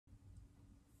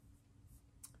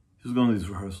She was going to these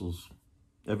rehearsals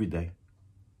every day.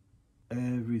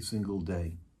 Every single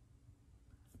day.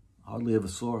 Hardly ever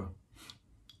saw her.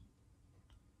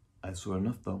 I saw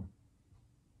enough though.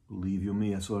 Believe you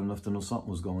me, I saw enough to know something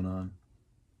was going on.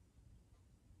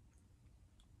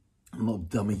 I'm no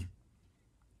dummy.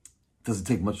 Doesn't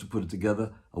take much to put it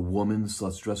together. A woman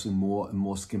starts dressing more and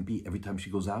more skimpy every time she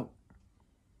goes out.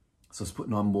 Starts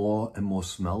putting on more and more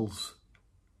smells,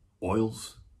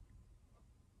 oils.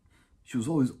 She was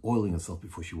always oiling herself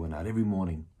before she went out every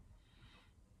morning.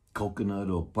 Coconut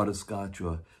or butterscotch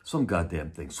or some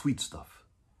goddamn thing, sweet stuff.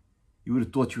 You would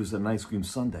have thought she was an ice cream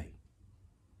sundae.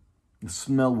 The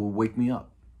smell would wake me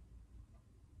up.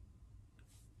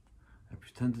 I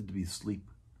pretended to be asleep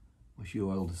while she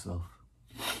oiled herself.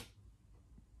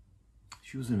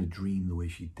 She was in a dream the way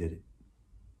she did it.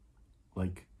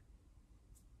 Like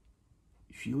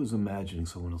she was imagining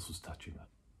someone else was touching her.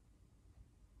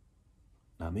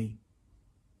 Not me.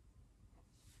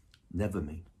 Never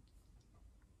me.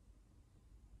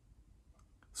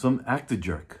 Some actor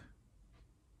jerk.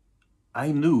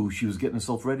 I knew she was getting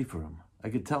herself ready for him. I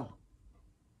could tell.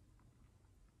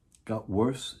 Got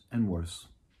worse and worse.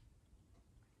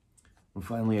 When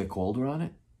finally I called her on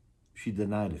it, she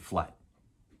denied it flat.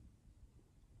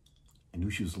 I knew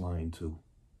she was lying too.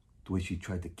 The way she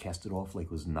tried to cast it off like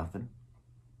it was nothing.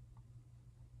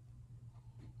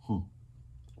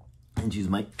 And she's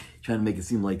trying to make it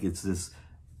seem like it's this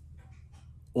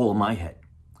all in my head.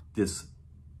 This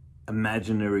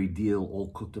imaginary deal all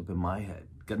cooked up in my head.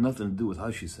 Got nothing to do with how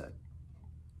she said.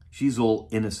 She's all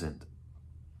innocent.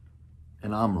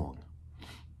 And I'm wrong.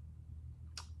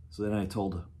 So then I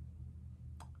told her.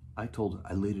 I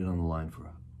laid it on the line for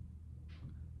her.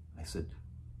 I said,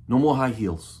 no more high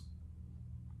heels.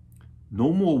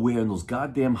 No more wearing those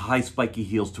goddamn high spiky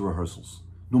heels to rehearsals.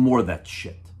 No more of that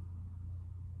shit.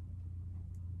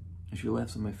 And she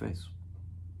laughs in my face.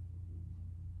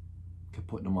 Kept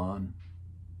putting them on.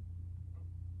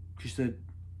 She said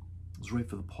it was right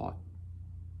for the part.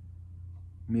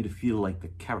 It made her feel like the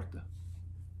character.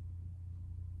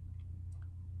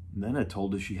 And then I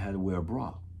told her she had to wear a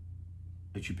bra.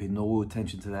 And she paid no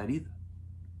attention to that either.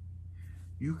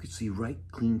 You could see right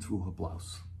clean through her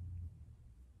blouse.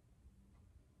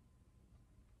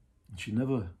 And she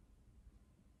never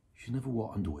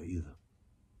wore underwear either.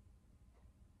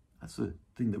 That's the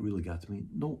thing that really got to me.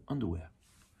 No underwear.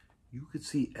 You could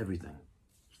see everything.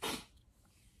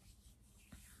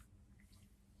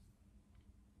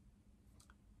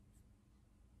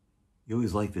 You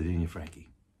always liked it, didn't you,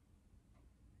 Frankie?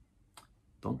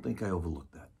 Don't think I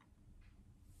overlooked that.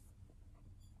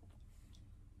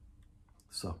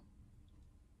 So,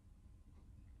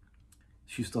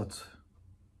 she starts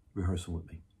rehearsing with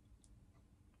me,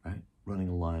 right? Running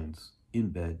the lines in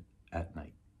bed at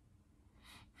night.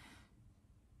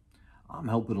 I'm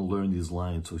helping her learn these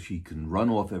lines so she can run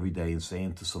off every day and say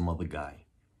them to some other guy.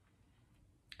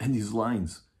 And these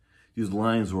lines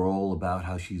are all about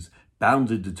how she's bound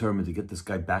and determined to get this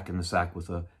guy back in the sack with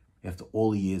her after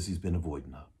all the years he's been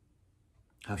avoiding her.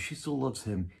 How she still loves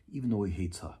him even though he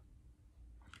hates her.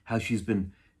 How she's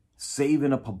been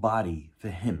saving up her body for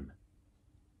him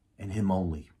and him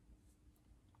only.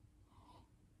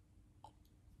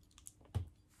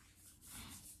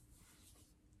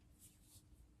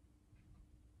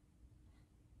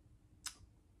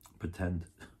 Pretend.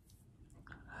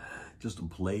 Just a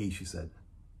play, she said.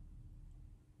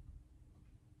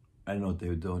 I know what they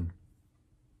were doing.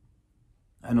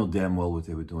 I know damn well what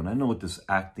they were doing. I know what this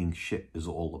acting shit is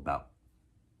all about.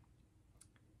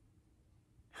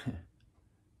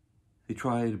 They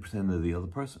try to pretend they're the other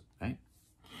person, right?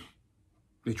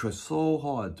 They try so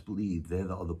hard to believe they're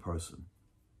the other person.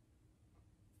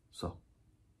 So,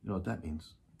 you know what that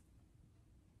means,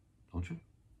 don't you?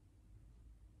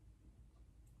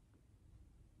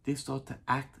 They start to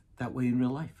act that way in real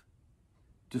life.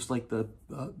 Just like the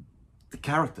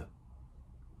character.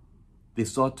 They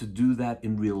start to do that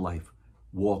in real life.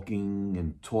 Walking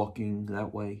and talking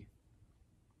that way.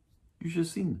 You should have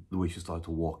seen the way she started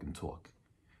to walk and talk.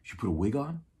 She put a wig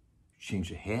on. She changed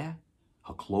her hair.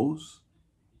 Her clothes.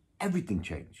 Everything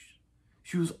changed.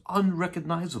 She was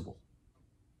unrecognizable.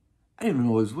 I didn't even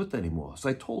know I was with her anymore. So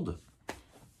I told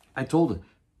her,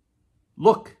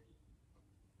 look,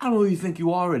 I don't know who you think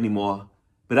you are anymore,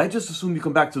 but I just assume you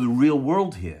come back to the real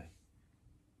world here.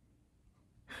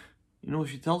 You know what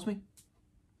she tells me?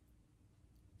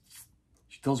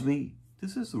 She tells me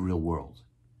this is the real world.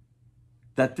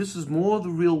 That this is more the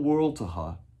real world to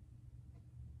her.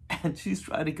 And she's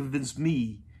trying to convince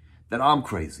me that I'm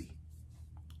crazy.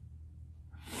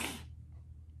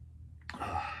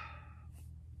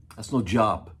 That's no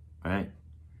job, right?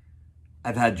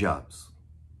 I've had jobs.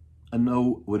 I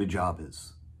know what a job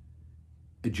is.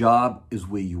 A job is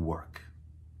where you work.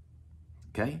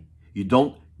 Okay? You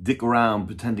don't dick around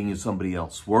pretending you're somebody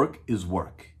else. Work is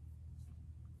work.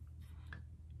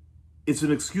 It's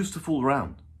an excuse to fool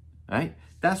around, right?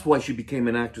 That's why she became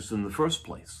an actress in the first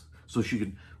place, so she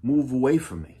could move away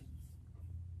from me.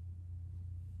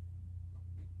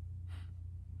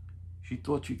 She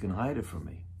thought she can hide it from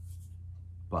me,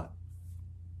 but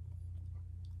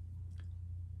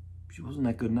she wasn't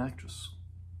that good an actress.